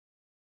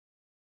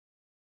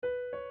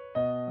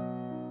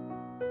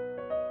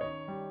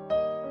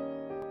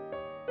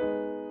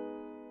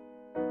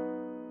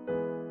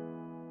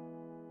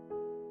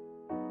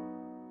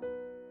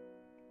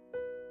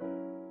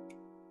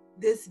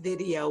This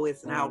video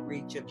is an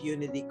outreach of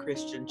Unity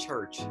Christian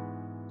Church,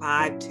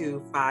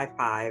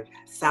 5255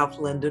 South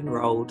Linden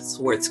Road,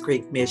 Swartz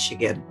Creek,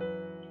 Michigan.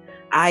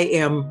 I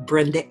am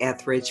Brenda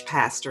Etheridge,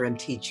 pastor and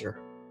teacher.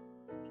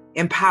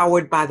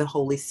 Empowered by the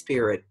Holy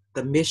Spirit,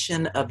 the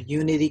mission of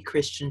Unity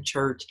Christian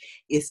Church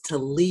is to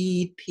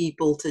lead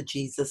people to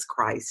Jesus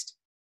Christ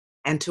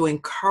and to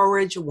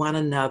encourage one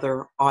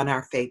another on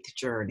our faith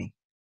journey.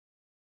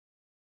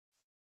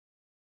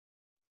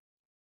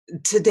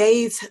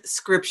 Today's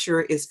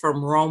scripture is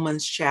from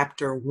Romans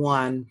chapter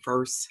 1,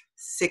 verse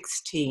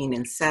 16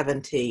 and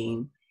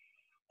 17,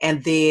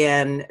 and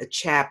then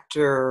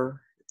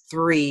chapter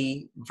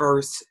 3,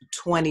 verse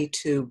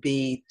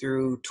 22b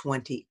through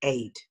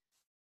 28.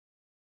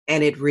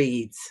 And it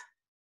reads,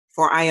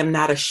 "For I am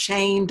not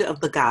ashamed of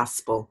the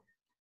gospel.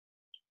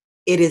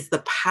 It is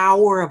the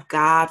power of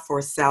God for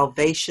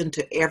salvation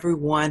to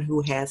everyone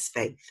who has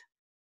faith,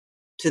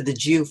 to the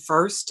Jew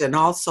first and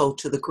also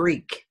to the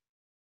Greek.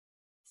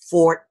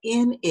 For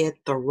in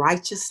it the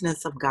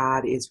righteousness of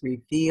God is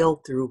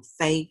revealed through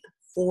faith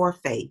for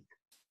faith.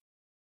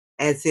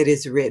 As it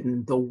is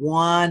written, the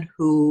one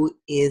who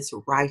is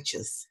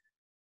righteous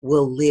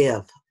will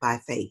live by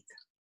faith.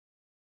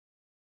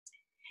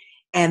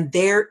 And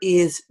there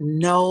is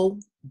no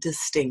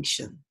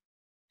distinction,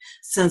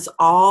 since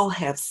all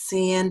have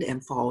sinned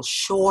and fall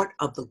short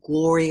of the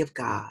glory of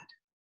God.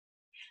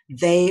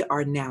 They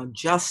are now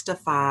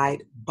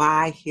justified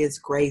by his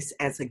grace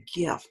as a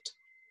gift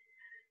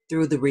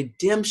through the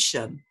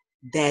redemption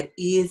that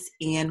is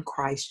in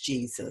Christ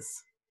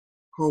Jesus,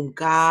 whom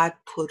God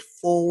put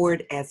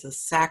forward as a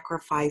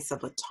sacrifice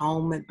of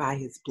atonement by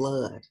his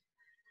blood,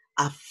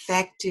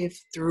 effective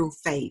through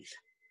faith.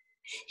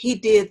 He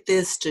did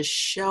this to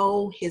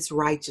show his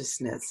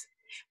righteousness,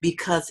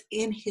 because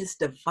in his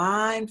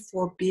divine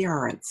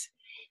forbearance,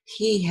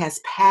 he has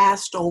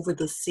passed over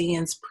the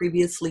sins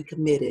previously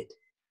committed.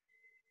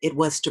 It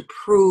was to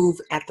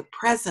prove at the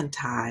present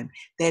time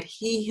that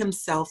he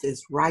himself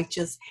is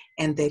righteous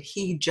and that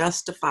he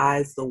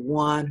justifies the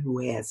one who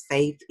has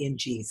faith in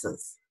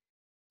Jesus.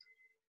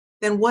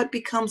 Then what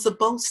becomes of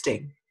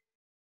boasting?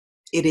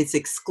 It is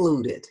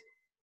excluded.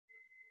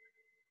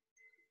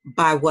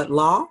 By what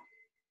law?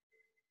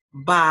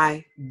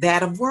 By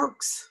that of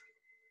works?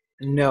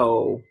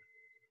 No,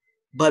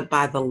 but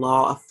by the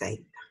law of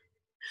faith.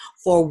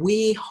 For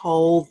we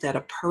hold that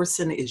a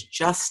person is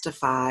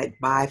justified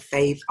by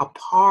faith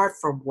apart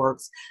from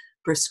works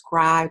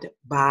prescribed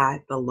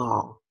by the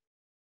law.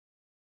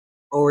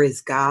 Or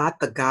is God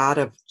the God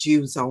of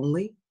Jews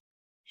only?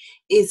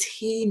 Is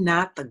he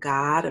not the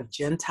God of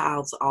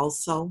Gentiles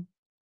also?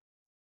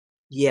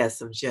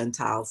 Yes, of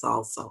Gentiles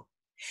also.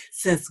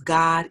 Since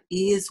God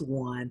is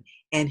one,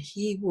 and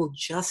he will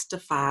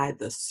justify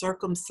the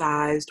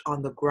circumcised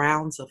on the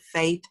grounds of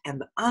faith and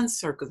the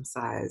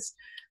uncircumcised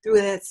through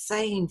that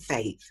same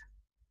faith.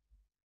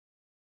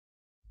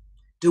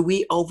 Do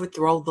we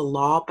overthrow the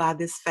law by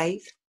this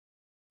faith?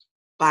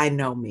 By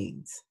no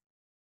means.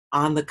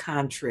 On the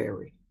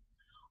contrary,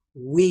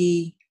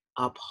 we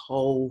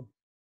uphold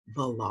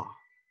the law.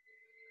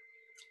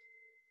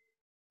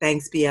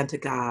 Thanks be unto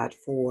God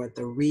for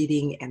the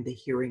reading and the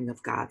hearing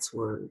of God's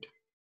word.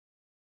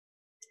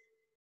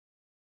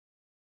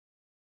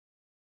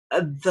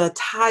 The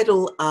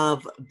title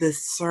of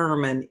this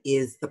sermon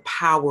is The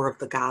Power of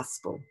the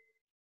Gospel.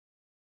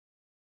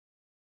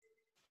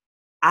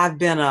 I've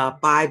been a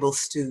Bible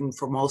student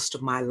for most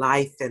of my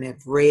life and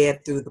have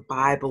read through the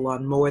Bible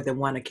on more than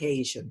one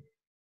occasion.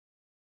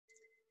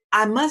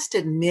 I must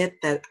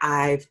admit that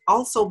I've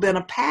also been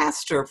a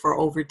pastor for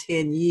over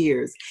 10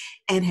 years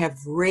and have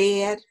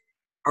read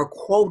or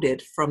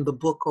quoted from the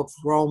book of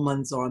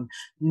Romans on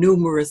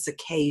numerous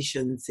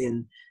occasions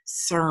in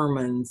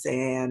sermons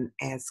and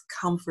as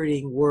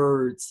comforting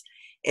words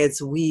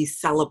as we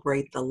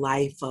celebrate the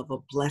life of a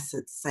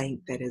blessed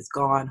saint that has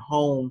gone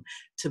home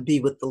to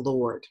be with the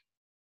Lord.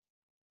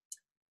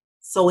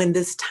 So in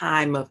this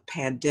time of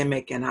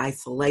pandemic and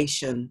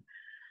isolation,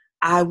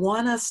 I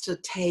want us to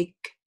take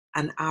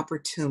an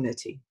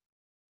opportunity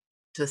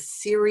to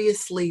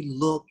seriously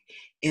look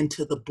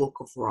into the book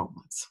of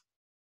Romans.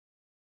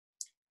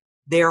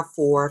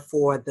 Therefore,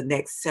 for the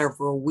next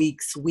several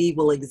weeks, we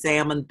will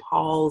examine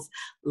Paul's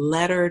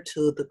letter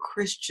to the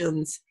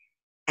Christians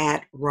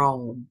at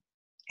Rome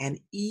and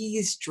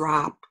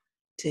eavesdrop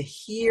to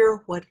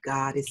hear what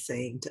God is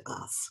saying to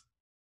us.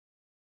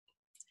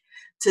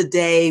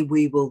 Today,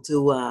 we will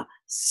do a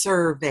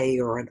survey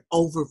or an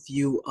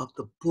overview of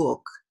the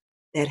book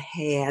that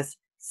has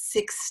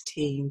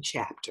 16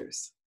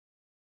 chapters.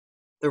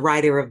 The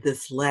writer of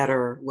this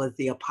letter was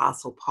the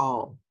Apostle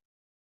Paul.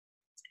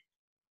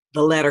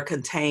 The letter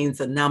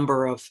contains a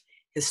number of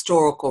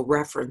historical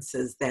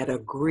references that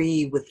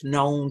agree with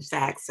known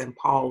facts in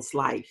Paul's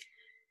life,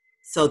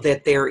 so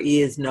that there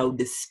is no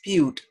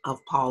dispute of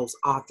Paul's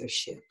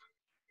authorship.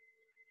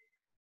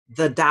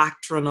 The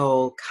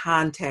doctrinal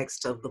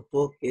context of the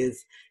book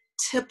is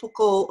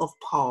typical of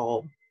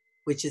Paul,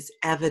 which is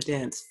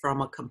evidenced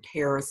from a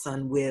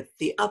comparison with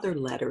the other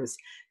letters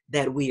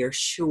that we are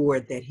sure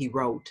that he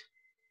wrote.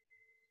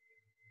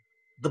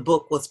 The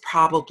book was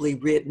probably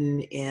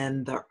written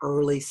in the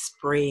early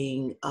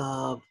spring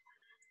of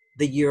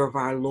the year of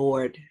our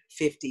Lord,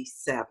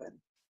 57.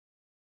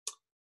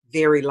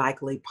 Very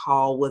likely,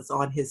 Paul was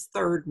on his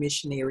third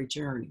missionary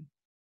journey,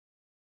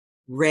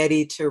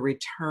 ready to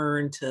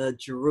return to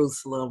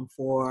Jerusalem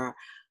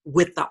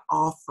with the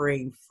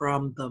offering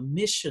from the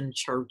mission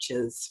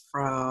churches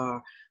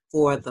for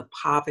the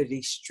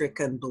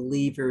poverty-stricken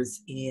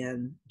believers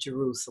in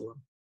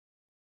Jerusalem.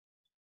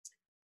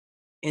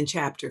 In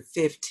chapter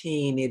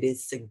 15, it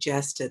is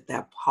suggested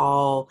that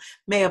Paul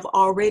may have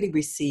already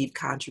received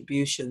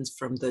contributions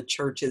from the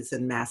churches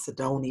in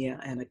Macedonia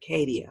and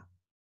Achaia.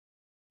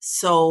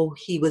 So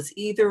he was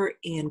either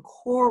in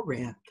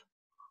Corinth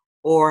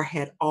or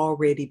had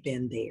already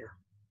been there.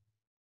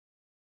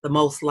 The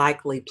most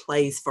likely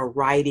place for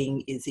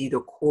writing is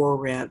either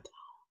Corinth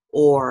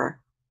or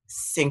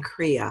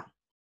Cenchrea,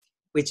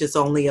 which is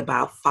only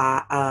about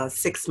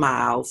 6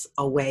 miles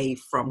away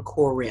from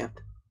Corinth.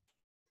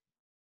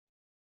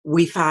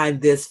 We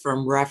find this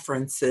from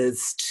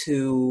references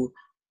to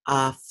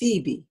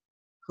Phoebe,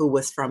 who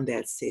was from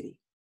that city,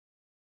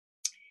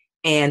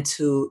 and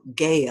to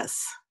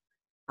Gaius,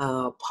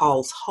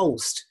 Paul's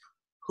host,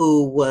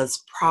 who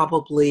was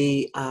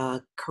probably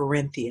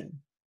Corinthian.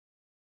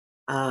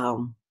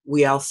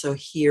 We also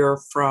hear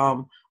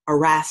from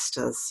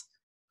Erastus,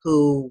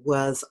 who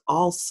was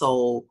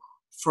also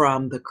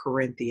from the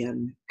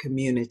Corinthian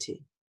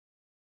community.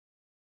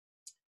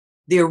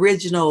 The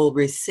original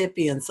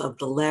recipients of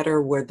the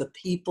letter were the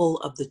people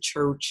of the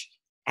church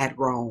at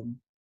Rome,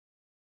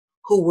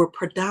 who were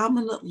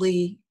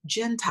predominantly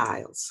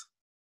Gentiles.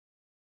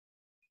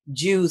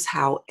 Jews,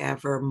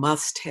 however,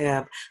 must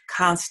have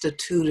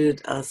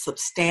constituted a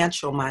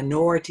substantial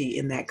minority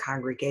in that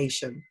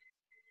congregation,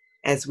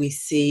 as we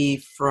see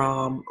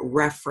from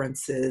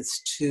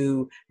references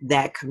to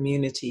that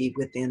community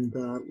within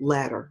the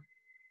letter.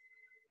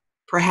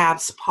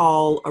 Perhaps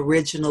Paul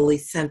originally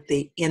sent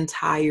the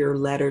entire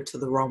letter to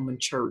the Roman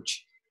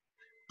church,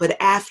 but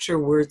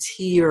afterwards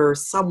he or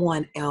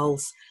someone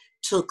else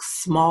took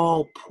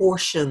small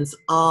portions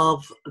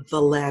of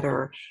the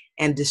letter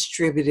and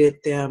distributed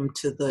them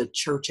to the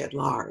church at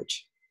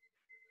large.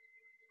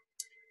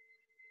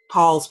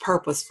 Paul's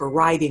purpose for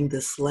writing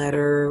this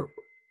letter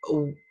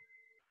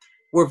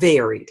were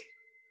varied.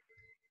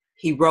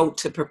 He wrote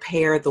to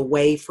prepare the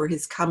way for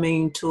his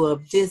coming to a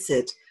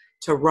visit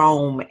to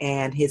Rome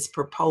and his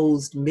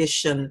proposed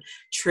mission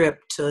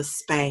trip to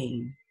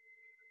Spain.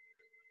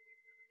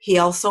 He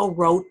also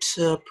wrote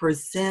to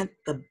present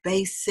the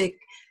basic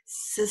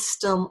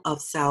system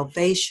of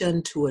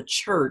salvation to a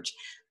church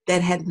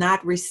that had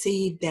not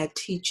received that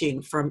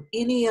teaching from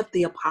any of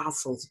the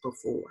apostles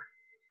before.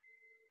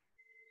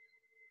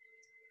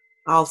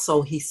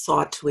 Also, he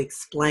sought to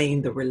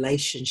explain the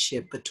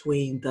relationship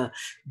between the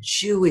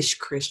Jewish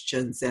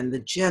Christians and the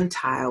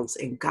Gentiles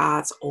in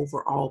God's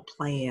overall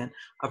plan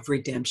of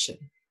redemption.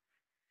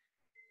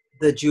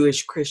 The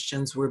Jewish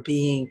Christians were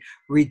being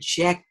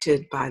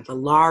rejected by the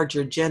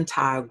larger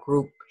Gentile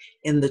group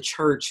in the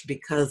church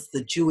because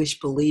the Jewish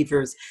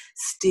believers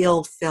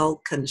still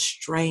felt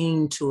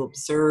constrained to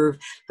observe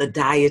the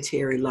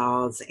dietary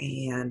laws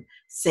and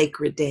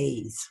sacred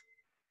days.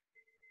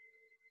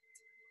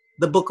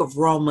 The book of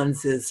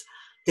Romans is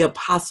the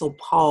Apostle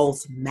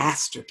Paul's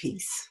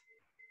masterpiece.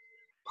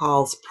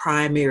 Paul's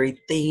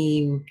primary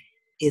theme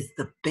is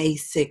the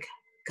basic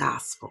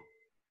gospel.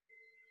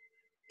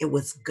 It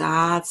was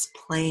God's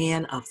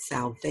plan of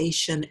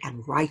salvation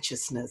and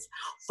righteousness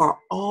for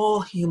all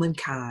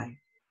humankind,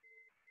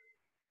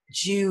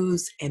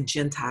 Jews and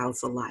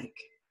Gentiles alike.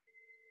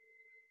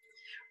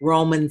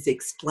 Romans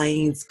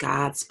explains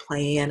God's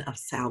plan of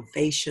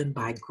salvation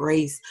by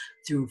grace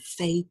through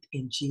faith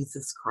in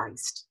Jesus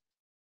Christ.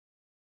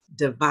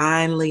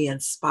 Divinely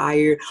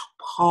inspired,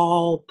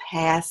 Paul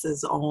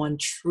passes on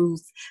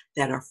truths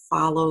that are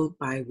followed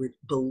by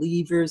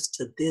believers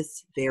to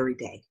this very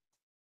day.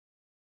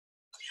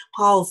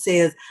 Paul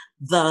says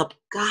the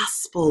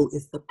gospel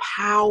is the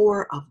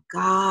power of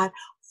God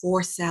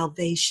for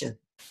salvation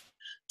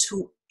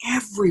to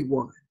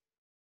everyone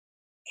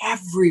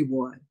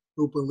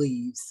who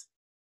believes.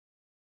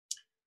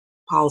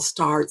 Paul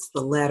starts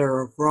the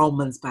letter of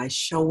Romans by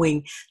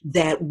showing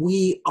that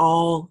we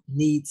all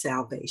need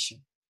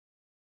salvation.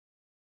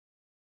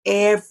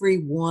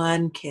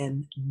 Everyone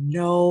can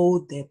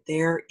know that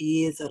there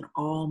is an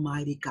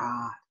almighty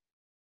God,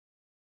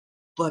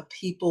 but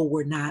people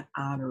were not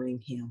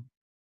honoring him,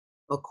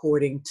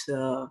 according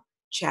to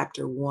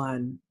chapter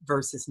 1,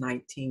 verses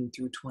 19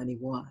 through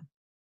 21.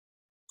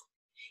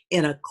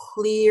 In a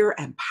clear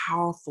and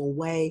powerful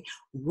way,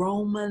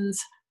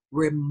 Romans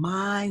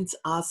reminds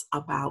us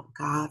about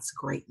God's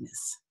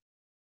greatness.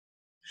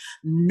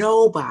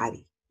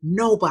 Nobody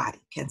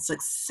can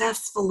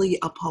successfully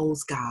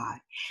oppose God,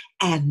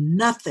 and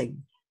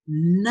nothing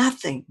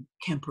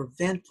can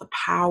prevent the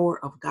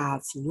power of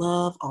God's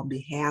love on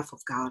behalf of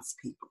God's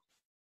people.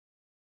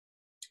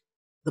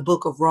 The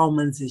book of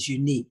Romans is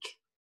unique.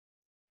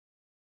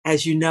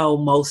 As you know,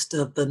 most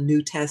of the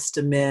New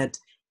Testament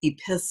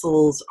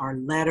epistles are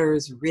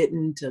letters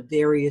written to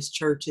various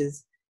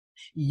churches,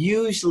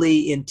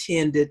 usually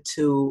intended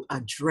to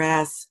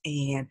address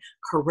and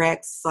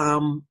correct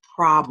some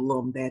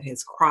problem that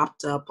has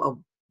cropped up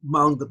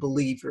among the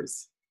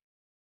believers.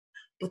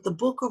 But the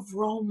book of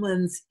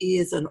Romans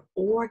is an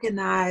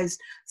organized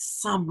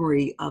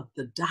summary of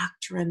the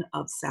doctrine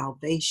of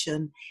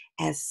salvation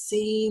as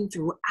seen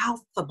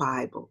throughout the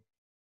Bible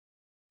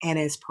and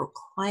as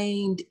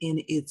proclaimed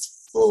in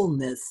its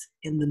fullness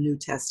in the New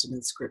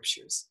Testament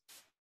scriptures.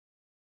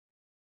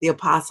 The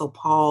Apostle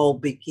Paul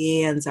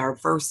begins our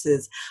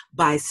verses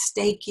by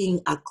staking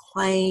a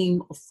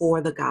claim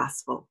for the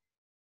gospel,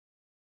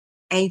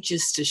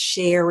 anxious to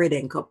share it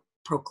and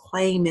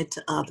proclaim it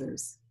to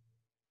others.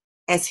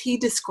 As he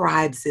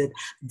describes it,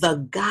 the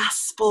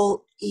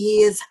gospel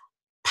is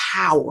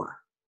power,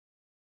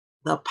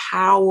 the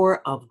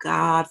power of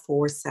God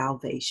for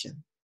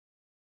salvation.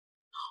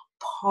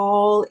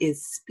 Paul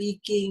is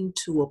speaking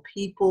to a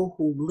people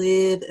who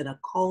live in a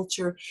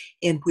culture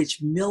in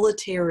which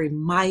military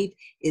might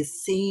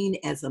is seen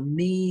as a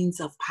means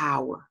of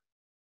power.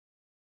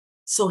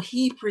 So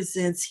he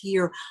presents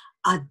here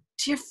a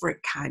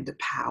different kind of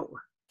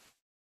power,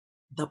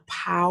 the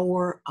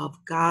power of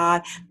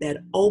God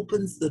that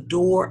opens the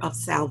door of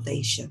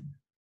salvation,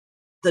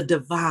 the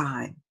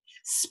divine,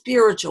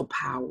 spiritual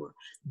power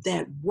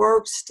that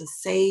works to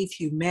save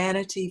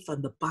humanity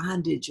from the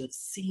bondage of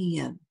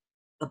sin,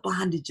 the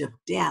bondage of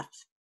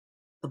death,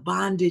 the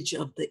bondage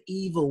of the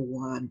evil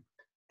one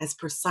as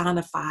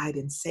personified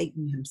in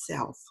Satan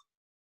himself.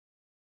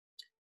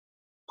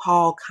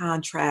 Paul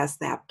contrasts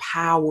that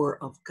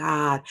power of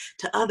God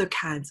to other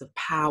kinds of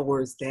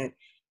powers that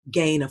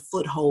gain a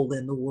foothold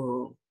in the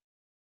world.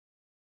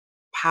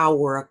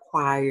 Power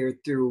acquired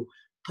through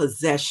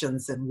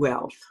possessions and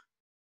wealth,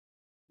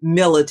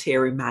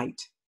 military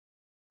might,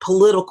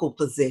 political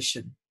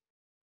position,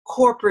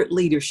 corporate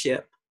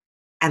leadership,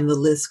 and the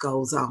list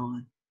goes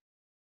on.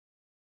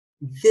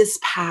 This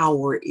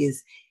power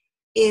is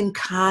in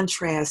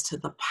contrast to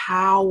the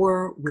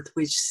power with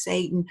which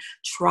Satan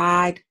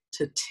tried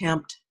to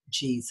tempt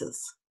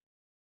Jesus.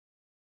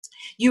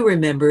 You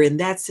remember in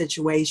that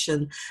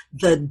situation,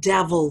 the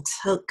devil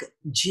took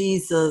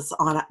Jesus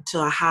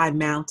to a high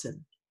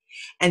mountain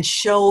and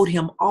showed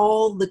him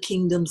all the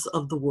kingdoms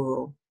of the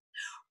world,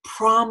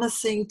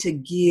 promising to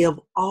give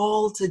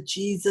all to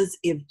Jesus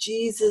if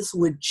Jesus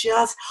would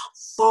just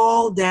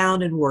fall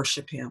down and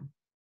worship him.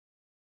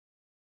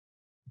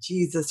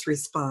 Jesus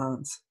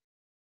responds,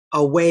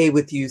 "Away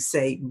with you,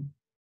 Satan,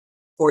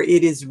 for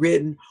it is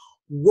written,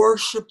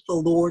 worship the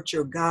Lord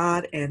your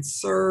God and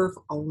serve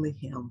only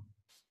him."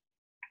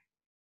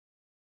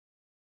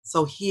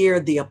 So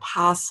here the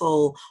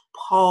Apostle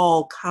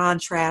Paul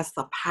contrasts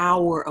the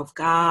power of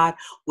God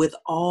with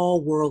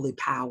all worldly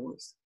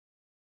powers,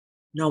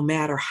 no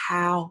matter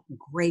how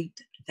great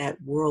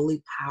that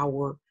worldly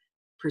power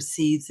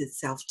perceives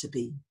itself to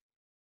be.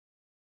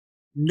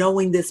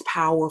 Knowing this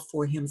power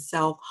for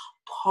himself,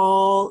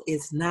 Paul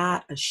is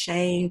not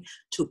ashamed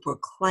to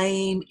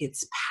proclaim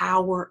its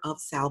power of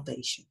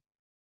salvation.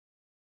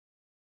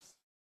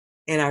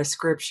 In our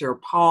scripture,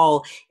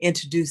 Paul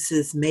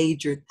introduces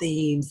major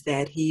themes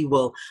that he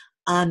will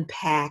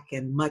unpack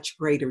in much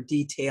greater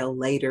detail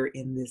later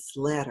in this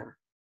letter.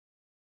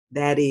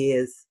 That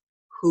is,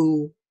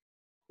 who,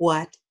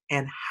 what,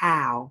 and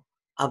how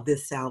of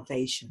this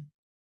salvation.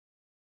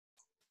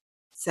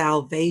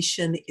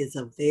 Salvation is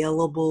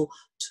available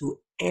to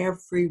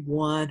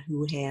everyone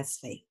who has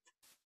faith.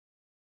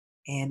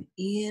 And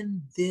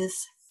in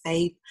this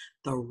faith,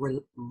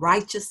 the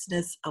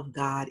righteousness of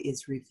God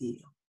is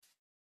revealed.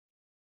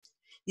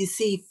 You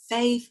see,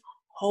 faith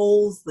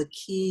holds the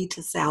key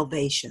to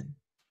salvation.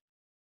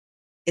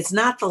 It's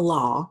not the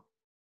law.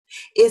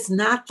 It's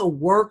not the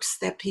works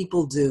that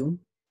people do.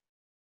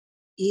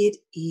 It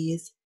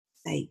is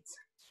faith.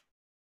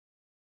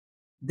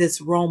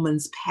 This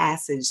Romans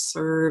passage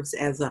serves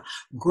as a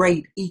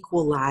great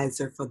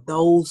equalizer for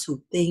those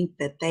who think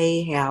that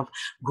they have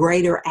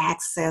greater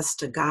access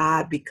to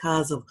God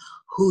because of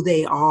who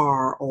they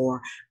are,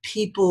 or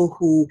people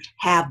who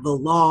have the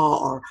law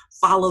or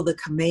follow the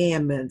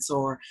commandments,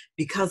 or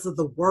because of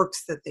the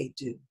works that they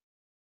do.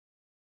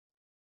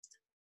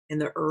 In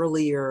the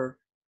earlier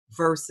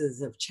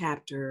verses of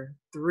chapter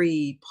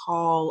 3,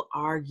 Paul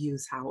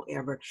argues,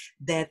 however,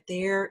 that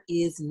there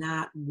is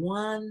not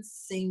one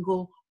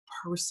single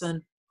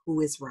person who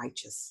is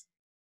righteous.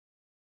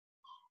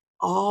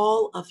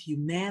 All of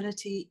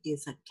humanity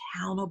is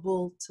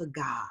accountable to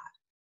God,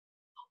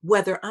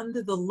 whether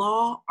under the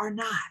law or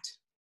not.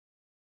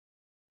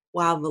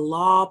 While the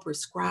law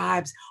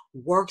prescribes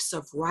works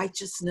of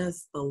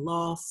righteousness, the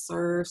law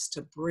serves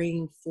to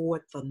bring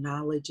forth the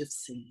knowledge of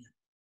sin.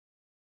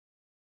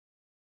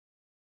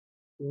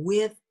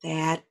 With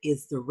that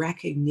is the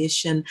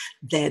recognition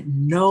that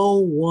no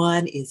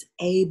one is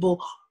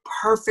able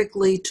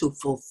perfectly to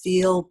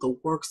fulfill the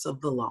works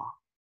of the law.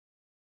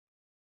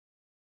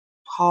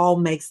 Paul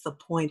makes the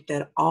point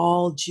that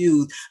all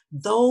Jews,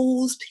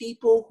 those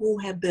people who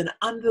have been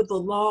under the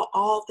law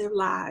all their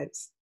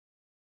lives,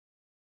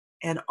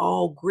 and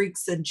all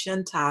Greeks and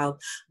Gentiles,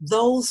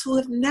 those who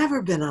have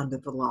never been under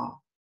the law,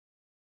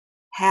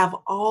 have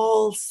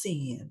all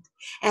sinned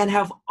and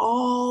have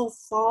all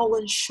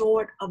fallen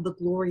short of the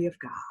glory of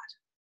God.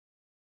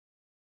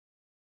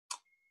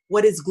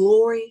 What is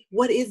glory?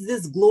 What is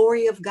this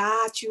glory of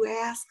God, you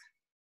ask?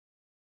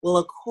 Well,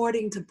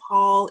 according to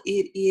Paul,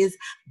 it is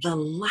the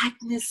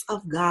likeness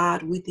of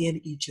God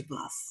within each of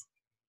us.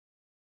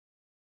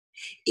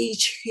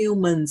 Each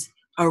human's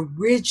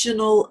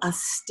original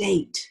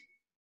estate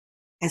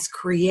as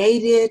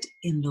created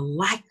in the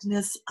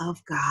likeness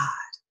of God.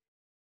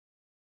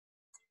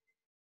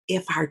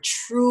 If our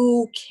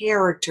true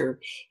character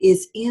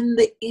is in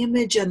the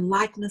image and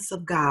likeness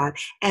of God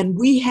and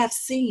we have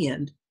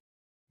sinned,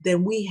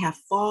 then we have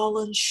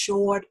fallen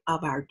short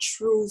of our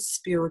true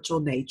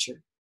spiritual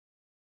nature.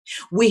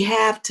 We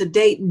have to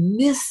date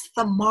missed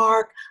the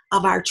mark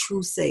of our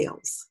true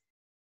selves.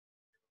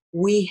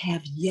 We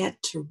have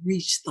yet to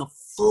reach the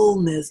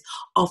fullness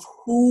of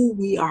who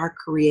we are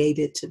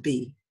created to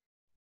be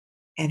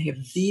and have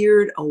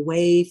veered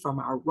away from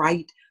our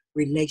right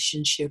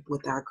relationship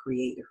with our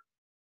Creator.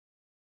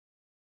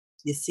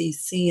 You see,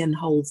 sin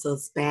holds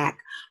us back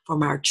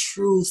from our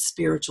true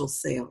spiritual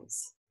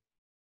selves.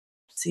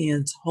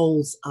 Sin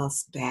holds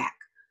us back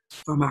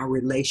from our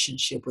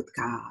relationship with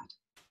God.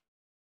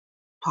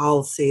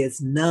 Paul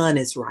says none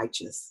is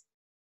righteous,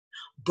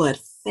 but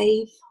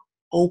faith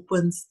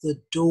opens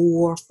the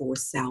door for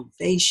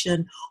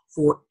salvation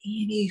for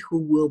any who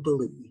will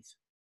believe.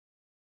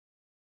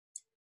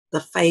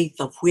 The faith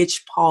of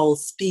which Paul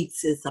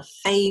speaks is a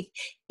faith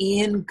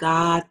in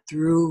God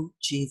through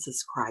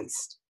Jesus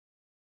Christ.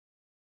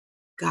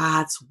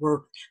 God's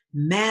work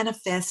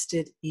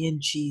manifested in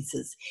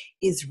Jesus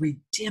is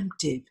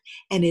redemptive,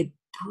 and it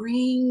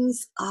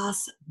brings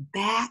us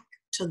back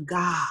to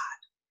God.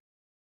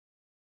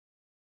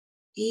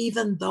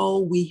 Even though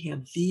we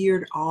have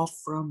veered off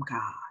from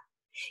God,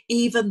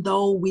 even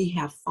though we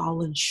have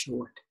fallen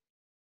short,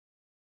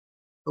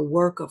 the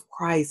work of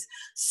Christ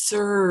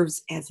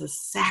serves as a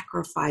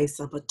sacrifice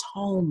of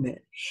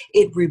atonement.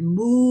 It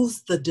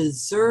removes the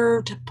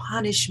deserved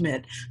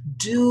punishment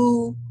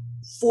due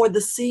for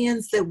the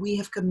sins that we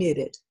have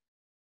committed.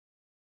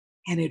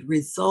 And it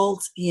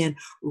results in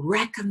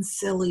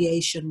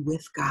reconciliation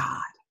with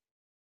God.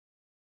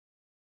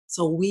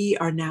 So we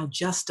are now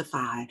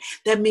justified.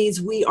 That means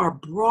we are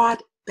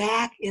brought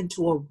back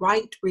into a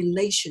right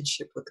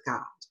relationship with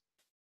God.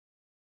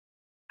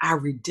 Our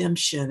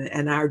redemption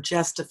and our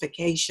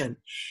justification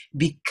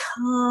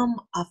become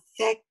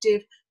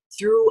effective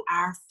through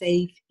our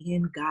faith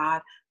in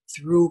God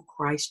through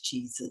Christ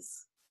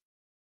Jesus,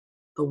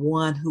 the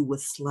one who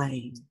was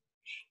slain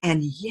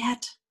and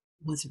yet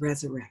was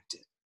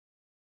resurrected.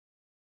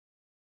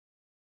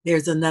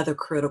 There's another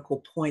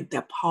critical point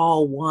that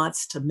Paul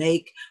wants to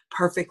make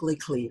perfectly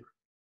clear.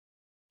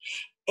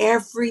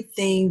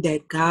 Everything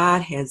that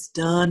God has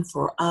done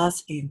for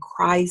us in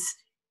Christ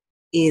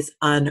is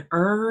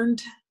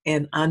unearned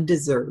and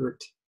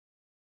undeserved.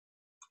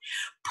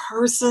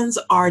 Persons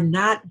are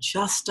now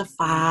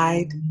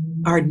justified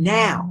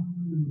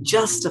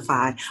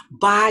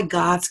by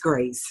God's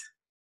grace,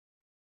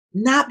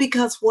 not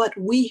because what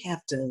we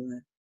have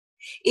done.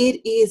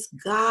 It is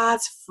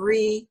God's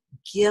free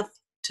gift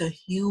to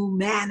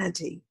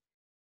humanity,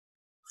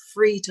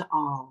 free to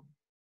all,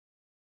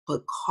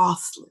 but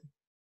costly.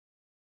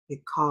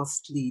 It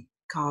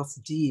costs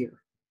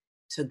dear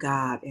to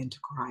God and to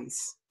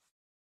Christ.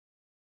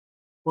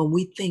 When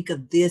we think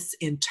of this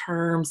in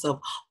terms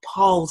of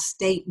Paul's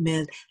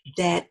statement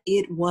that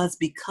it was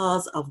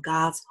because of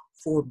God's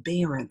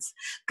forbearance,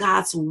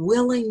 God's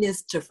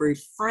willingness to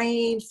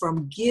refrain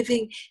from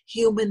giving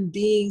human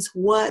beings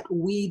what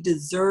we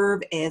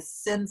deserve as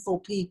sinful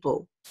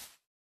people,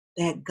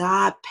 that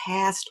God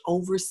passed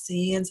over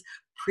sins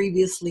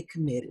previously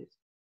committed.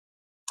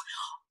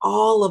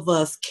 All of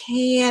us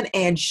can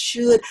and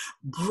should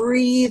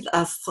breathe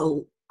a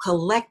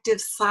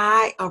collective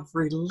sigh of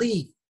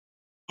relief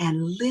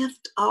and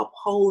lift up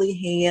holy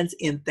hands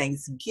in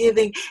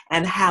thanksgiving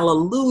and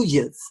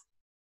hallelujahs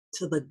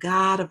to the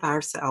God of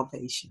our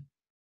salvation.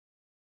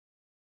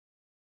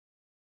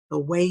 The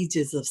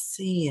wages of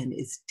sin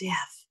is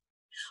death,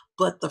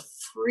 but the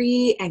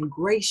free and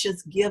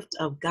gracious gift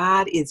of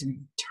God is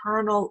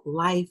eternal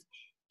life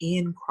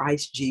in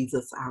Christ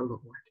Jesus our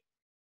Lord.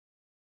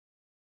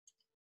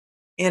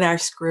 In our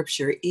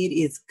scripture, it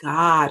is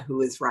God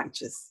who is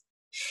righteous.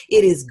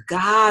 It is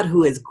God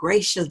who has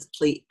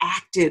graciously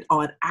acted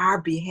on our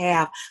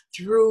behalf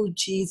through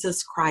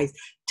Jesus Christ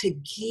to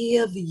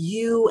give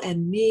you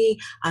and me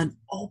an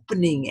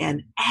opening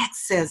and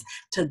access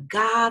to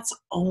God's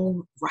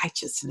own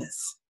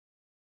righteousness.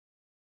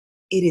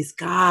 It is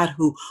God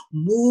who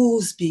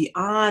moves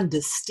beyond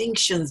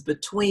distinctions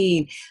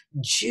between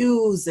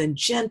Jews and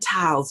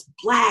Gentiles,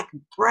 black,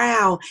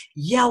 brown,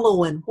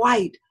 yellow, and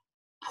white,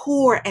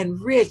 poor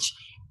and rich,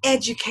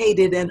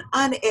 educated and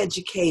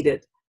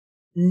uneducated,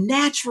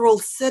 natural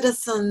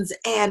citizens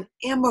and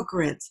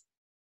immigrants,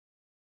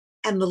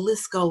 and the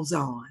list goes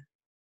on.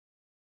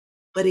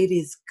 But it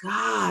is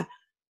God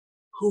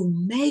who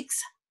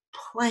makes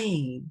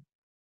plain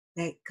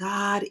that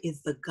God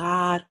is the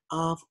God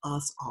of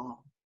us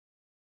all.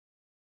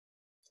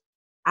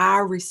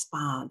 Our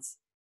response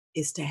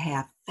is to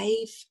have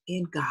faith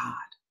in God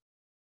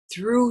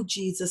through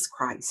Jesus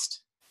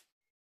Christ.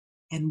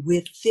 And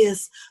with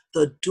this,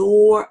 the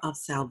door of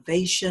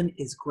salvation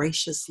is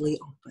graciously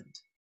opened.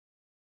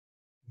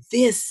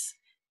 This,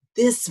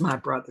 my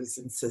brothers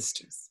and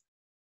sisters,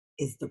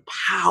 is the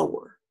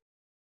power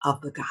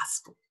of the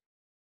gospel.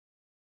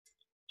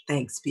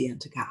 Thanks be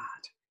unto God.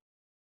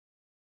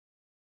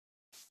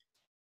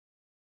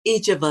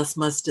 Each of us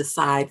must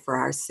decide for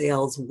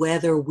ourselves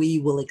whether we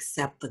will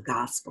accept the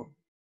gospel.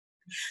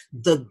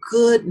 The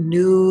good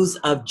news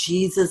of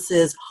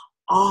Jesus's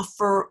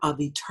offer of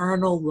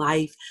eternal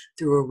life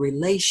through a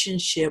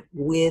relationship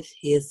with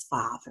his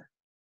Father,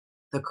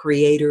 the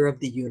creator of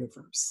the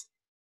universe.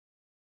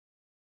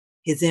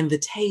 His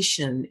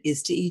invitation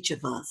is to each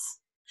of us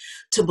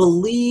to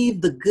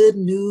believe the good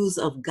news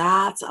of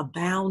God's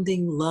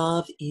abounding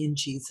love in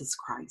Jesus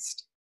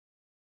Christ,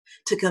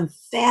 to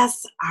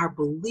confess our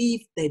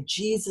belief that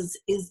Jesus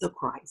is the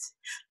Christ,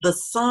 the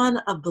Son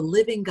of the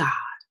living God,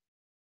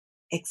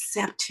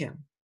 accept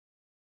him,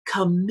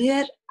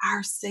 commit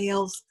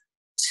ourselves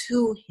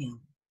to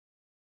him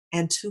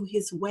and to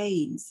his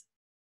ways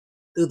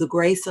through the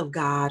grace of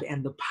God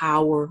and the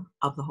power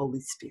of the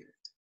Holy Spirit.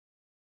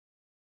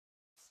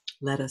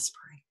 Let us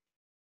pray.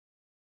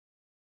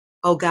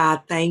 Oh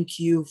God, thank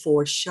you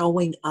for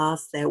showing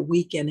us that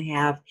we can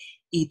have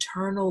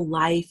eternal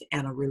life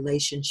and a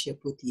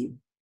relationship with you.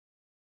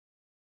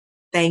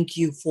 Thank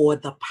you for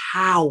the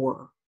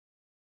power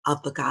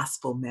of the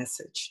gospel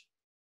message.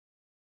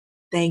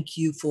 Thank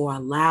you for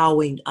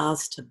allowing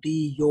us to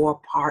be your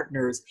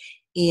partners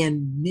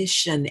in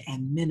mission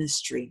and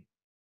ministry.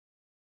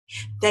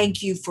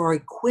 Thank you for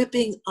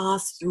equipping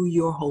us through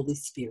your Holy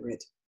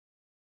Spirit.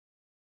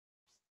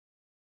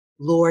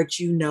 Lord,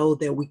 you know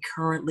that we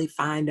currently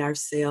find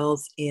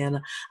ourselves in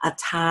a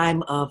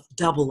time of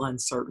double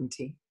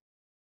uncertainty.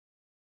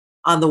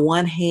 On the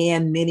one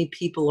hand, many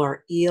people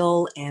are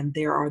ill, and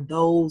there are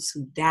those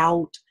who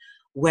doubt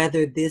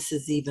whether this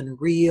is even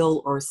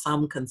real or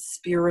some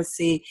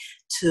conspiracy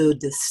to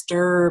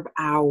disturb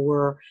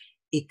our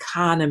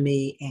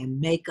economy and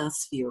make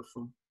us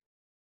fearful.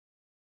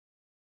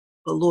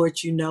 But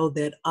Lord, you know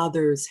that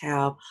others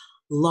have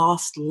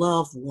lost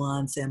loved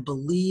ones and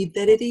believe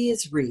that it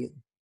is real.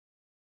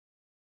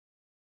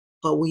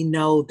 But we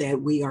know that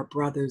we are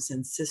brothers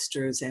and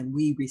sisters and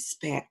we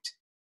respect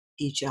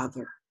each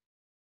other.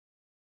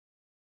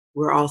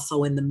 We're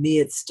also in the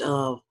midst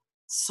of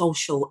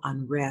social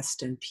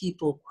unrest, and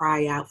people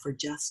cry out for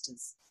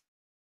justice,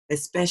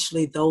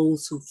 especially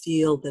those who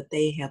feel that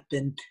they have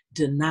been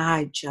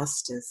denied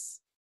justice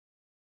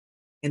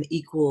and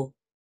equal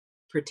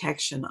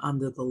protection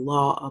under the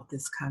law of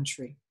this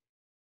country.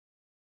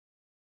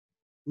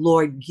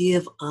 Lord,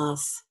 give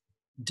us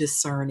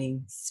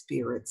discerning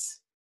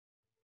spirits.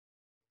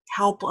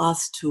 Help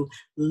us to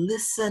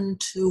listen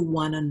to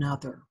one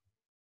another,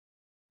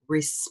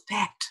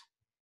 respect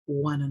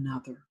one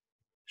another,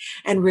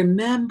 and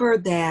remember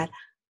that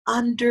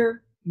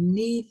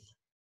underneath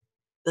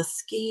the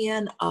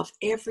skin of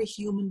every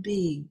human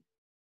being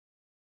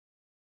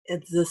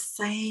is the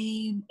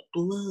same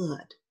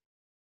blood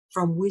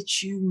from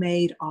which you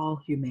made all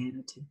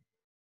humanity.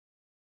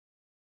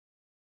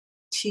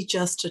 Teach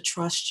us to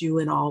trust you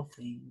in all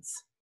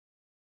things.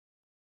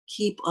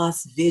 Keep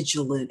us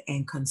vigilant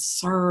and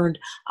concerned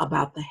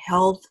about the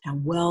health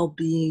and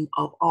well-being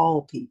of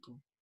all people.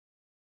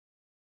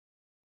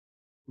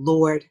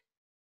 Lord,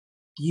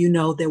 you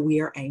know that we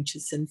are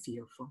anxious and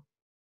fearful.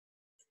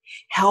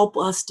 Help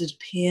us to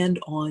depend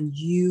on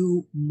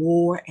you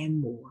more and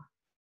more.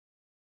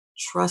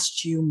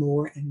 Trust you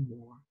more and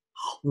more.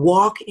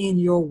 Walk in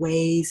your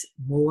ways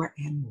more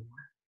and more.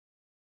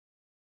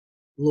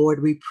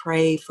 Lord, we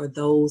pray for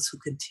those who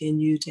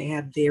continue to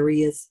have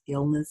various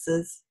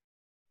illnesses.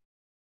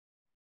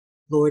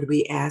 Lord,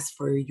 we ask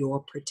for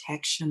your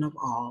protection of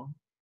all,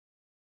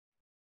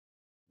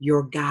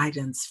 your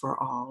guidance for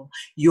all,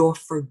 your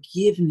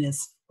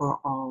forgiveness for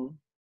all,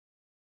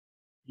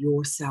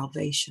 your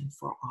salvation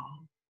for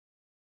all.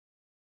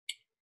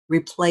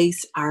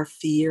 Replace our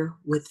fear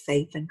with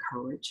faith and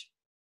courage.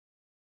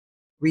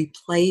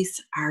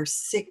 Replace our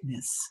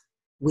sickness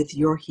with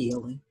your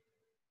healing.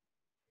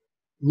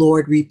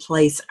 Lord,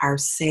 replace our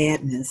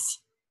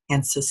sadness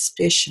and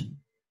suspicion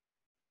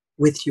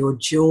with your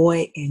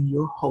joy and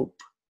your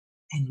hope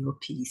and your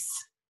peace.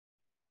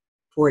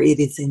 For it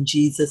is in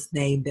Jesus'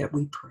 name that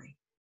we pray.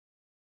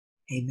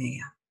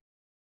 Amen.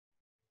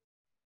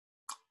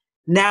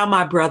 Now,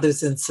 my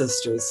brothers and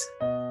sisters,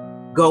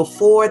 go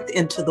forth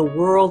into the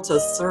world to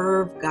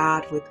serve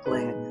God with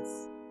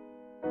gladness.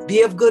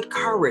 Be of good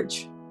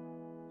courage.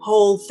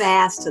 Hold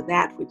fast to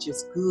that which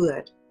is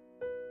good.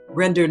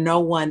 Render no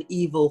one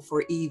evil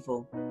for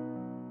evil.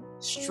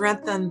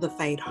 Strengthen the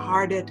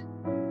faint-hearted.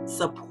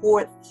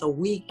 Support the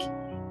weak.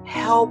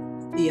 Help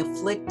the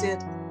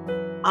afflicted.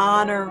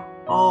 Honor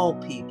all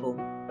people.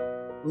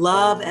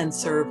 Love and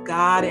serve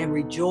God and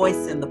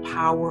rejoice in the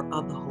power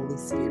of the Holy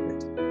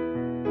Spirit.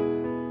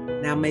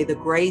 Now may the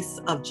grace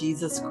of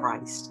Jesus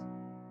Christ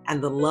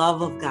and the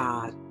love of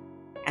God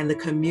and the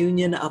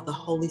communion of the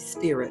Holy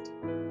Spirit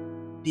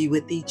be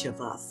with each of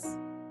us.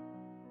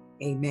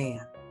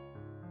 Amen.